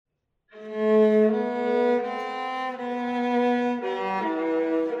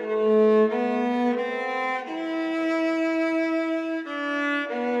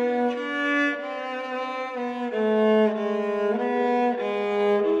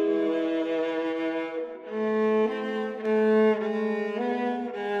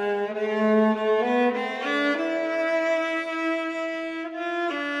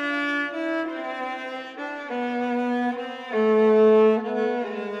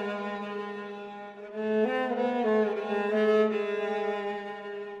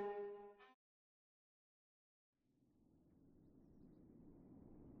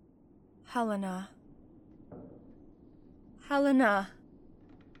Helena. Helena.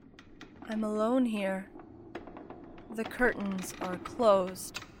 I'm alone here. The curtains are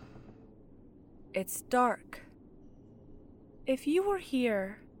closed. It's dark. If you were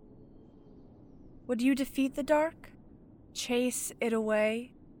here, would you defeat the dark? Chase it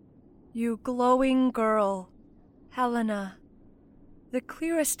away? You glowing girl, Helena, the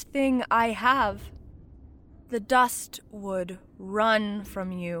clearest thing I have. The dust would run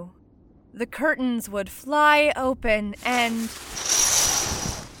from you. The curtains would fly open and...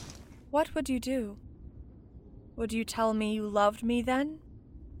 What would you do? Would you tell me you loved me then?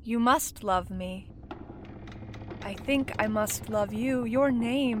 You must love me. I think I must love you. Your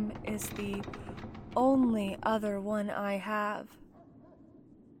name is the only other one I have.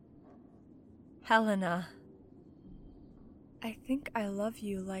 Helena. I think I love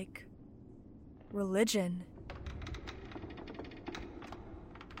you like religion.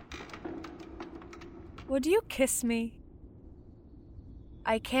 Would you kiss me?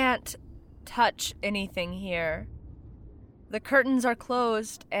 I can't touch anything here. The curtains are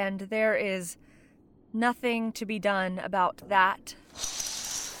closed, and there is nothing to be done about that.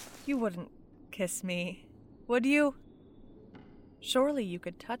 You wouldn't kiss me, would you? Surely you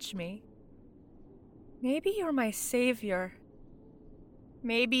could touch me. Maybe you're my savior.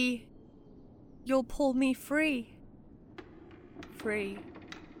 Maybe you'll pull me free. Free.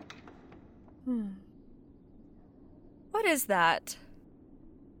 What is that?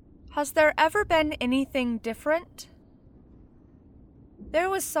 Has there ever been anything different? There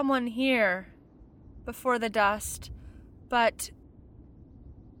was someone here before the dust, but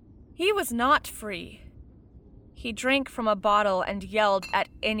he was not free. He drank from a bottle and yelled at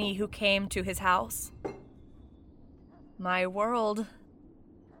any who came to his house. My world.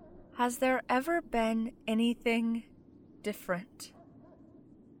 Has there ever been anything different?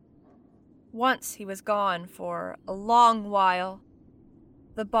 Once he was gone for a long while.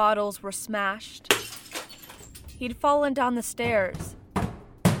 The bottles were smashed. He'd fallen down the stairs.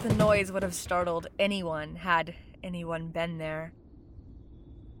 The noise would have startled anyone had anyone been there.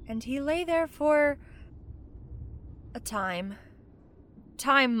 And he lay there for a time.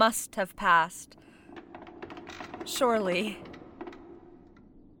 Time must have passed. Surely.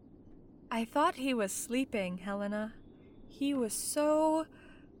 I thought he was sleeping, Helena. He was so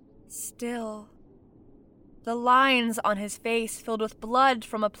still. The lines on his face filled with blood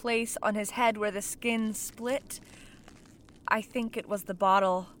from a place on his head where the skin split. I think it was the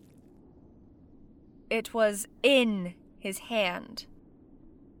bottle. It was in his hand.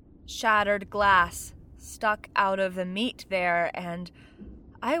 Shattered glass stuck out of the meat there, and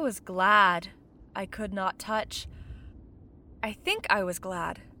I was glad I could not touch. I think I was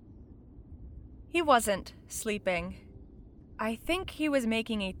glad. He wasn't sleeping. I think he was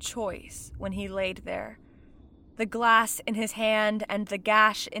making a choice when he laid there. The glass in his hand and the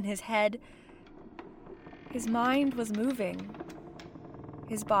gash in his head. His mind was moving.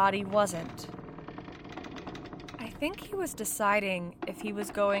 His body wasn't. I think he was deciding if he was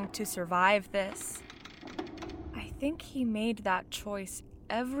going to survive this. I think he made that choice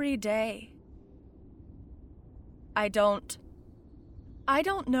every day. I don't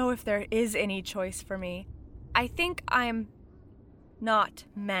know if there is any choice for me. I think I'm not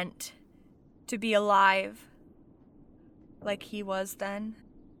meant to be alive like he was then.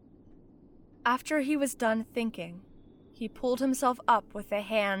 After he was done thinking, he pulled himself up with a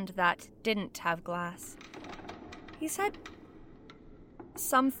hand that didn't have glass. He said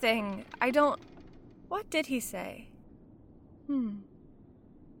something. What did he say?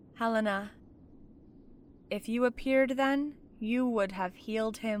 Helena, if you appeared then, you would have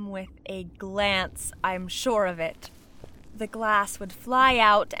healed him with a glance, I'm sure of it. The glass would fly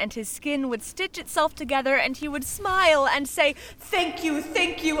out, and his skin would stitch itself together, and he would smile and say, thank you,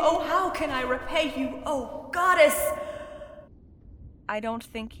 oh, how can I repay you, oh, goddess! I don't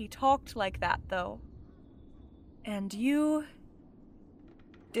think he talked like that, though. And you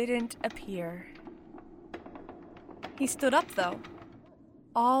didn't appear. He stood up, though,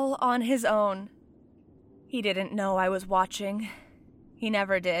 all on his own. He didn't know I was watching. He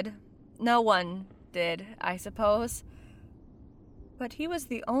never did. No one did, I suppose. But he was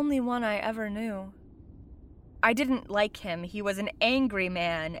the only one I ever knew. I didn't like him. He was an angry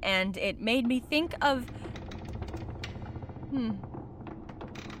man, and it made me think of...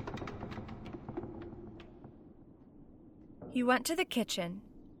 He went to the kitchen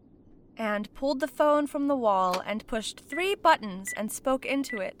and pulled the phone from the wall and pushed 3 buttons and spoke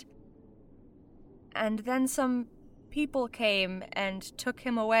into it. And then some people came and took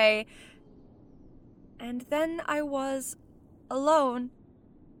him away. And then I was alone.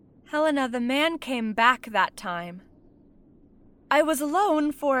 Helena, the man came back that time. I was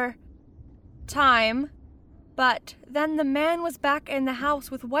alone for time, but then the man was back in the house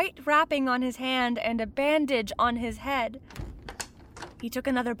with white wrapping on his hand and a bandage on his head. He took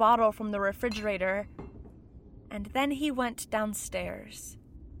another bottle from the refrigerator, and then he went downstairs.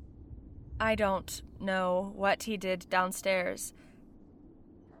 I don't know what he did downstairs.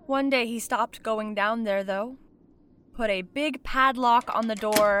 One day he stopped going down there, though, put a big padlock on the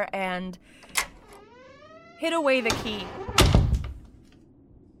door, and hid away the key.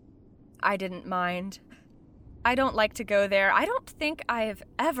 I didn't mind. I don't like to go there. I don't think I've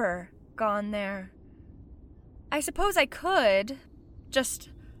ever gone there. I suppose I could just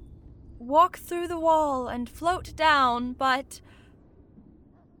walk through the wall and float down, but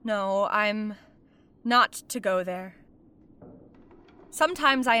no, I'm not to go there.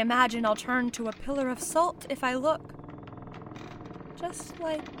 Sometimes I imagine I'll turn to a pillar of salt if I look. Just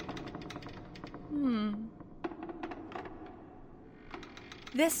like...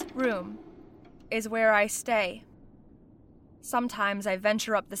 This room is where I stay. Sometimes I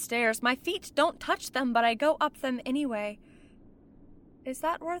venture up the stairs. My feet don't touch them, but I go up them anyway. Is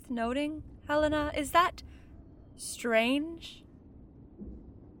that worth noting, Helena? Is that strange?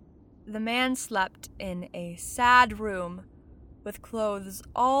 The man slept in a sad room with clothes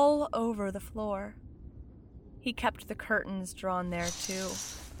all over the floor. He kept the curtains drawn there, too.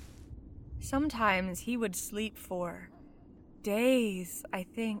 Sometimes he would sleep for days, I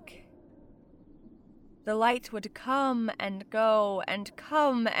think. The light would come and go and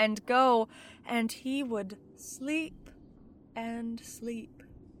come and go, and he would sleep and sleep.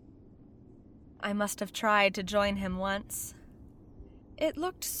 I must have tried to join him once. It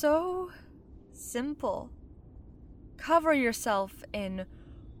looked so simple. Cover yourself in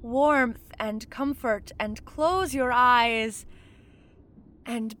warmth and comfort and close your eyes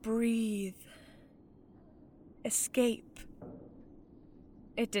and breathe. Escape.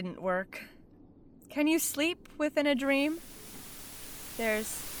 It didn't work. Can you sleep within a dream? There's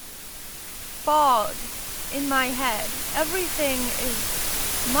fog in my head. Everything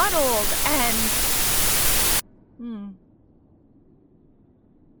is muddled and...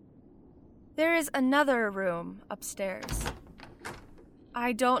 There is another room upstairs.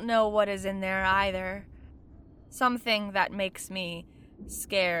 I don't know what is in there either. Something that makes me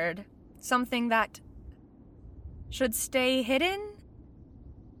scared. Something that should stay hidden?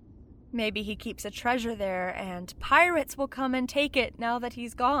 Maybe he keeps a treasure there and pirates will come and take it now that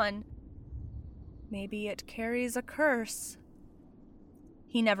he's gone. Maybe it carries a curse.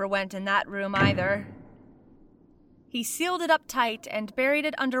 He never went in that room either. He sealed it up tight and buried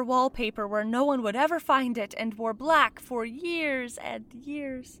it under wallpaper where no one would ever find it and wore black for years and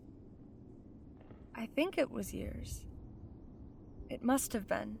years. I think it was years. It must have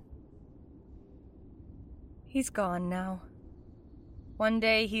been. He's gone now. One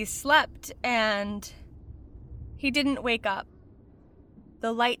day he slept and he didn't wake up.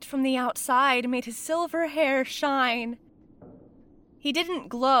 The light from the outside made his silver hair shine. He didn't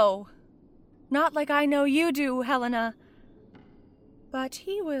glow. Not like I know you do, Helena. But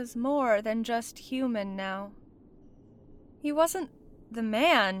he was more than just human now. He wasn't the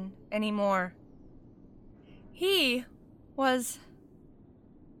man anymore. He was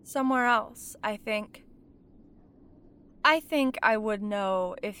somewhere else, I think. I think I would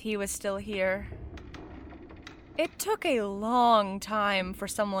know if he was still here. It took a long time for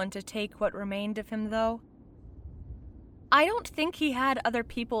someone to take what remained of him, though. I don't think he had other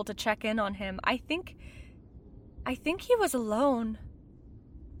people to check in on him. I think he was alone.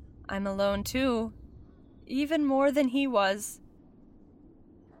 I'm alone too. Even more than he was.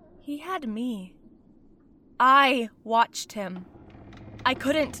 He had me. I watched him. I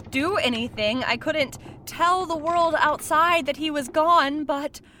couldn't do anything. I couldn't tell the world outside that he was gone,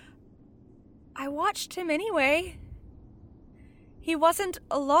 but I watched him anyway. He wasn't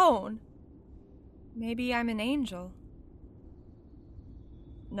alone. Maybe I'm an angel.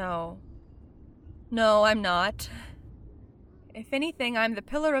 No, I'm not. If anything, I'm the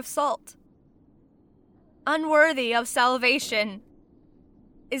pillar of salt. Unworthy of salvation.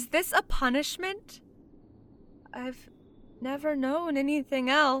 Is this a punishment? I've never known anything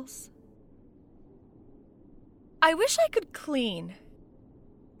else. I wish I could clean.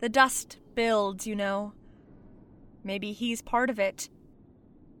 The dust builds, you know. Maybe he's part of it.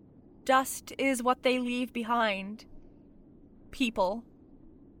 Dust is what they leave behind. People.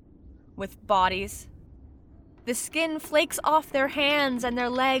 With bodies. The skin flakes off their hands and their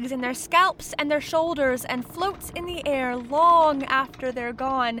legs and their scalps and their shoulders and floats in the air long after they're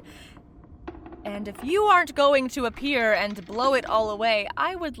gone. And if you aren't going to appear and blow it all away,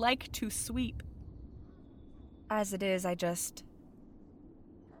 I would like to sweep. As it is, I just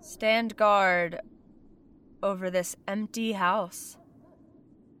stand guard over this empty house.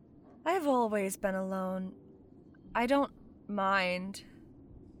 I've always been alone. I don't mind.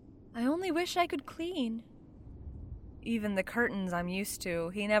 I only wish I could clean. Even the curtains I'm used to.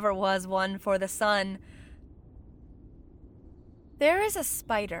 He never was one for the sun. There is a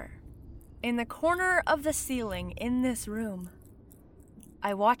spider in the corner of the ceiling in this room.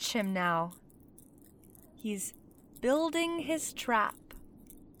 I watch him now. He's building his trap.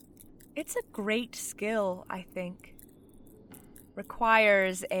 It's a great skill, I think.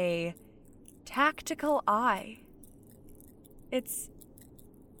 Requires a tactical eye. It's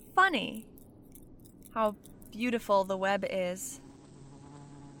funny how beautiful the web is.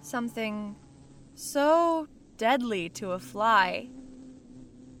 Something so deadly to a fly,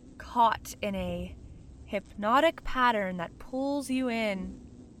 caught in a hypnotic pattern that pulls you in.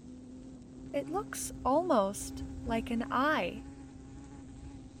 It looks almost like an eye.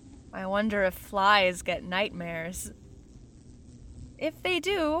 I wonder if flies get nightmares. If they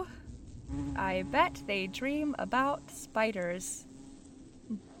do, I bet they dream about spiders.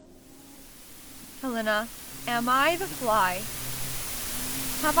 Helena, am I the fly?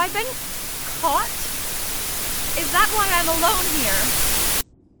 Have I been caught? Is that why I'm alone here?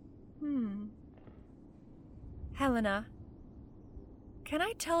 Helena, can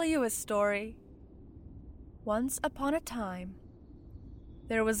I tell you a story? Once upon a time,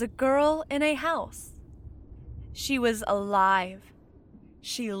 there was a girl in a house. She was alive.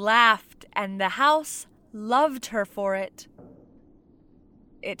 She laughed, and the house loved her for it.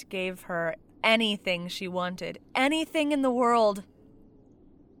 It gave her anything she wanted, anything in the world.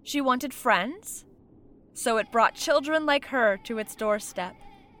 She wanted friends, so it brought children like her to its doorstep.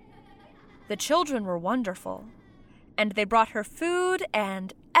 The children were wonderful, and they brought her food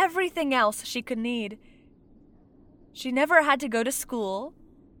and everything else she could need. She never had to go to school.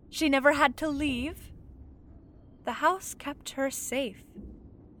 She never had to leave. The house kept her safe.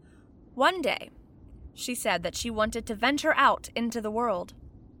 One day, she said that she wanted to venture out into the world.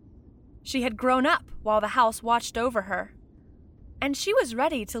 She had grown up while the house watched over her, and she was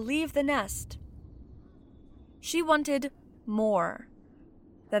ready to leave the nest. She wanted more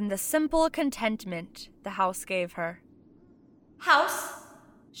than the simple contentment the house gave her. "House,"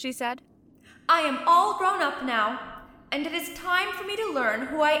 she said, "I am all grown up now, and it is time for me to learn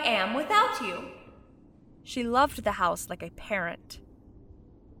who I am without you." She loved the house like a parent.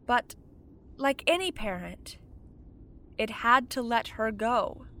 But, like any parent, it had to let her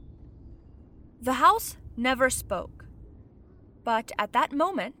go. The house never spoke, but at that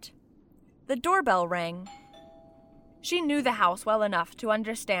moment, the doorbell rang. She knew the house well enough to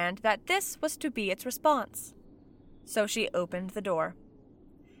understand that this was to be its response, so she opened the door.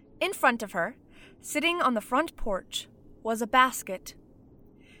 In front of her, sitting on the front porch, was a basket.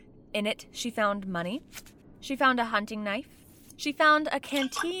 In it, she found money. She found a hunting knife. She found a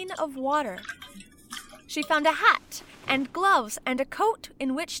canteen of water. She found a hat and gloves and a coat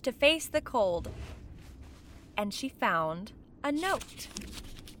in which to face the cold. And she found a note.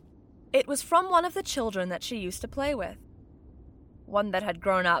 It was from one of the children that she used to play with, one that had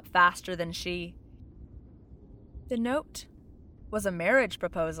grown up faster than she. The note was a marriage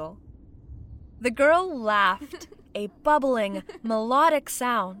proposal. The girl laughed, a bubbling, melodic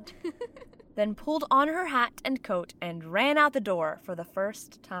sound, then pulled on her hat and coat and ran out the door for the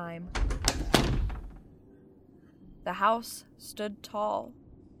first time. The house stood tall.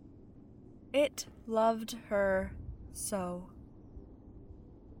 It loved her so.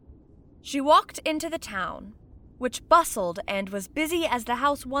 She walked into the town, which bustled and was busy as the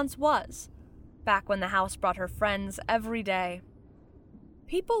house once was, back when the house brought her friends every day.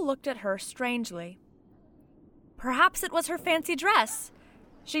 People looked at her strangely. Perhaps it was her fancy dress.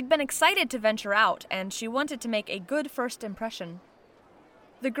 She'd been excited to venture out, and she wanted to make a good first impression.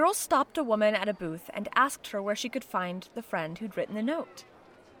 The girl stopped a woman at a booth and asked her where she could find the friend who'd written the note.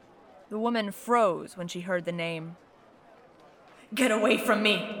 The woman froze when she heard the name. "Get away from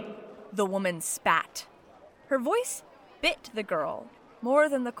me!" the woman spat. Her voice bit the girl more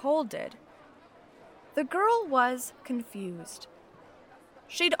than the cold did. The girl was confused.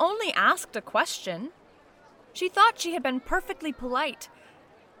 She'd only asked a question. She thought she had been perfectly polite.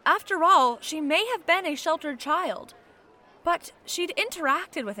 After all, she may have been a sheltered child, but she'd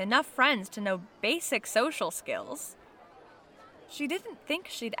interacted with enough friends to know basic social skills. She didn't think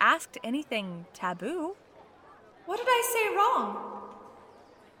she'd asked anything taboo. "What did I say wrong?"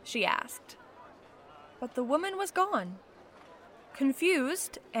 she asked. But the woman was gone,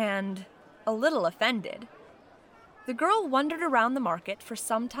 confused and a little offended. The girl wandered around the market for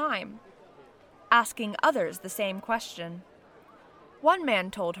some time, asking others the same question. One man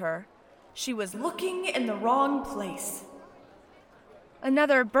told her she was looking in the wrong place.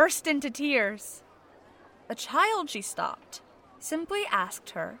 Another burst into tears. A child she stopped simply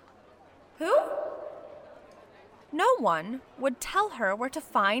asked her, "Who?" No one would tell her where to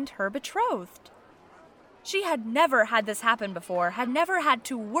find her betrothed. She had never had this happen before, had never had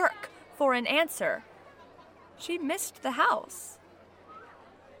to work for an answer. She missed the house.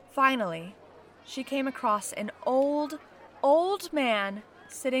 Finally, she came across an old man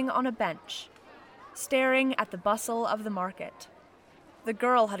sitting on a bench, staring at the bustle of the market. The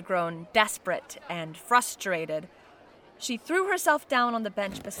girl had grown desperate and frustrated. She threw herself down on the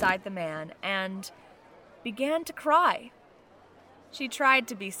bench beside the man and began to cry. She tried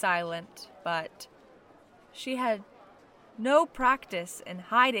to be silent, but she had no practice in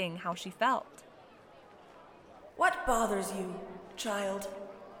hiding how she felt. "What bothers you, child?"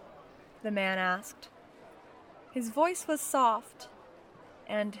 the man asked. His voice was soft,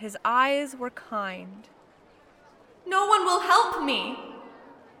 and his eyes were kind. "No one will help me,"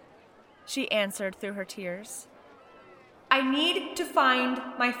 she answered through her tears. "I need to find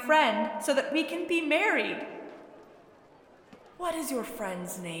my friend so that we can be married." "What is your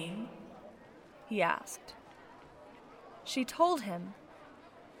friend's name?" he asked. She told him,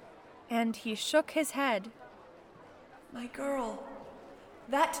 and he shook his head. "My girl,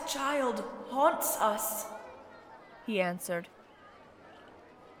 that child haunts us," he answered.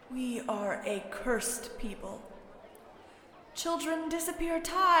 "We are a cursed people. Children disappear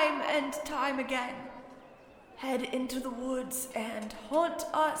time and time again, head into the woods and haunt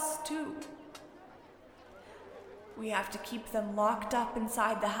us too. We have to keep them locked up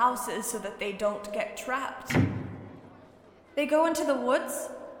inside the houses so that they don't get trapped." "They go into the woods?"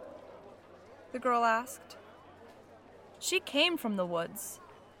 the girl asked. She came from the woods.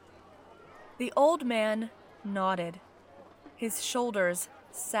 The old man nodded. His shoulders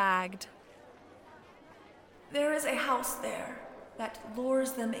sagged. "There is a house there that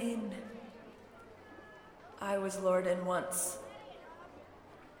lures them in. I was lured in once.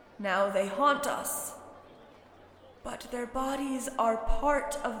 Now they haunt us, but their bodies are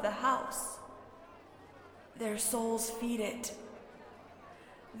part of the house. Their souls feed it.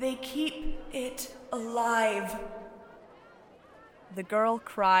 They keep it alive." The girl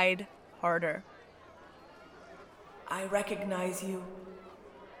cried harder. "I recognize you,"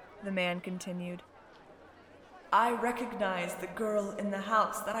 the man continued. "I recognize the girl in the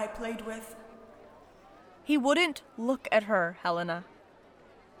house that I played with." He wouldn't look at her, Helena.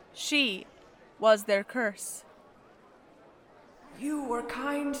 She was their curse. "You were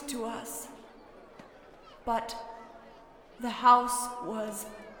kind to us, but the house was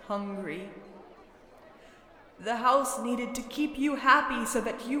hungry. The house needed to keep you happy so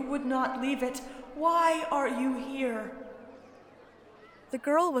that you would not leave it. Why are you here?" The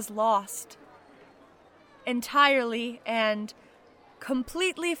girl was lost. Entirely and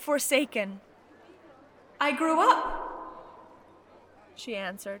completely forsaken. "I grew up," she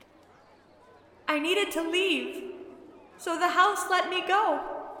answered. "I needed to leave, so the house let me go."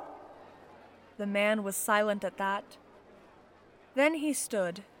 The man was silent at that. Then he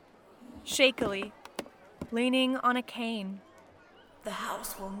stood, shakily, leaning on a cane. "The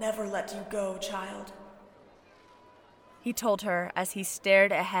house will never let you go, child," he told her as he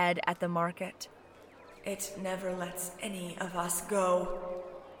stared ahead at the market. "It never lets any of us go."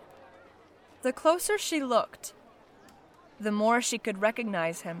 The closer she looked, the more she could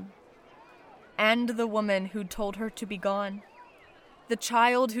recognize him. And the woman who'd told her to be gone. The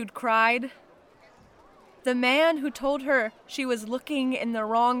child who'd cried. The man who told her she was looking in the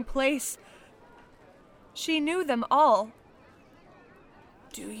wrong place. She knew them all.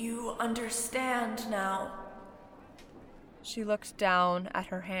 "Do you understand now?" She looked down at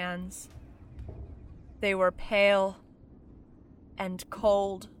her hands. They were pale and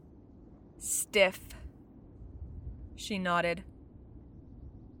cold, stiff. She nodded.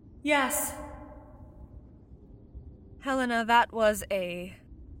 "Yes." Helena, that was a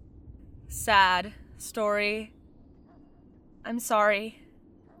sad story. I'm sorry.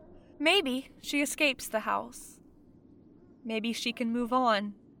 Maybe she escapes the house. Maybe she can move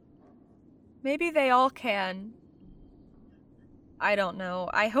on. Maybe they all can. I don't know.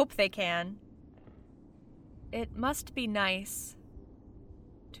 I hope they can. It must be nice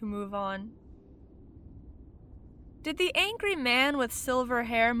to move on. Did the angry man with silver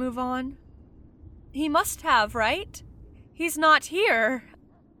hair move on? He must have, right? He's not here.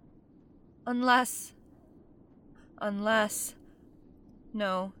 Unless...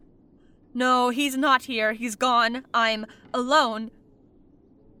 No. No, he's not here. He's gone. I'm alone.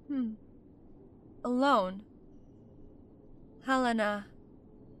 Alone. Helena,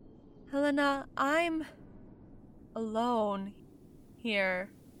 I'm alone here.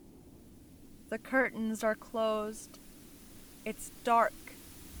 The curtains are closed. It's dark.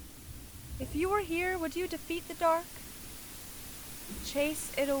 If you were here, would you defeat the dark?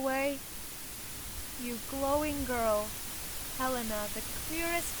 Chase it away? You glowing girl, Helena, the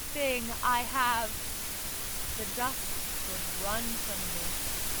clearest thing I have. The dust would run from me.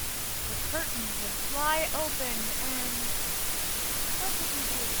 The curtains would fly open and... What would you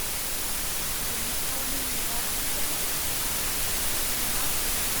do? Would you tell me you loved me then?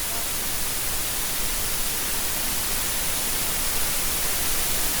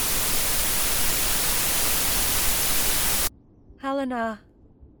 Helena,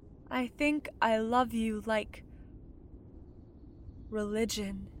 I think I love you like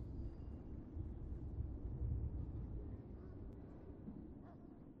religion.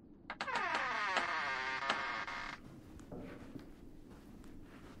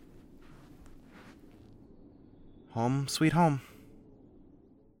 Home, sweet home.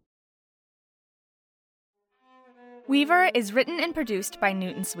 Weaver is written and produced by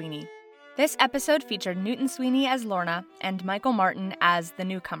Newton Sweeney. This episode featured Newton Sweeney as Lorna and Michael Martin as the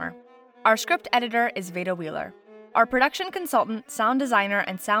newcomer. Our script editor is Veda Wheeler. Our production consultant, sound designer,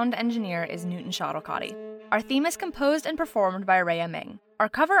 and sound engineer is Newton Shuttlecotty. Our theme is composed and performed by Rhea Ming. Our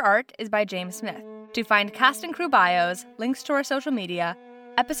cover art is by James Smith. To find cast and crew bios, links to our social media,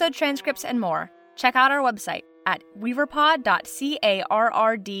 episode transcripts, and more, check out our website at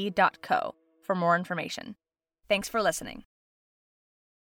weaverpod.carrd.co for more information. Thanks for listening.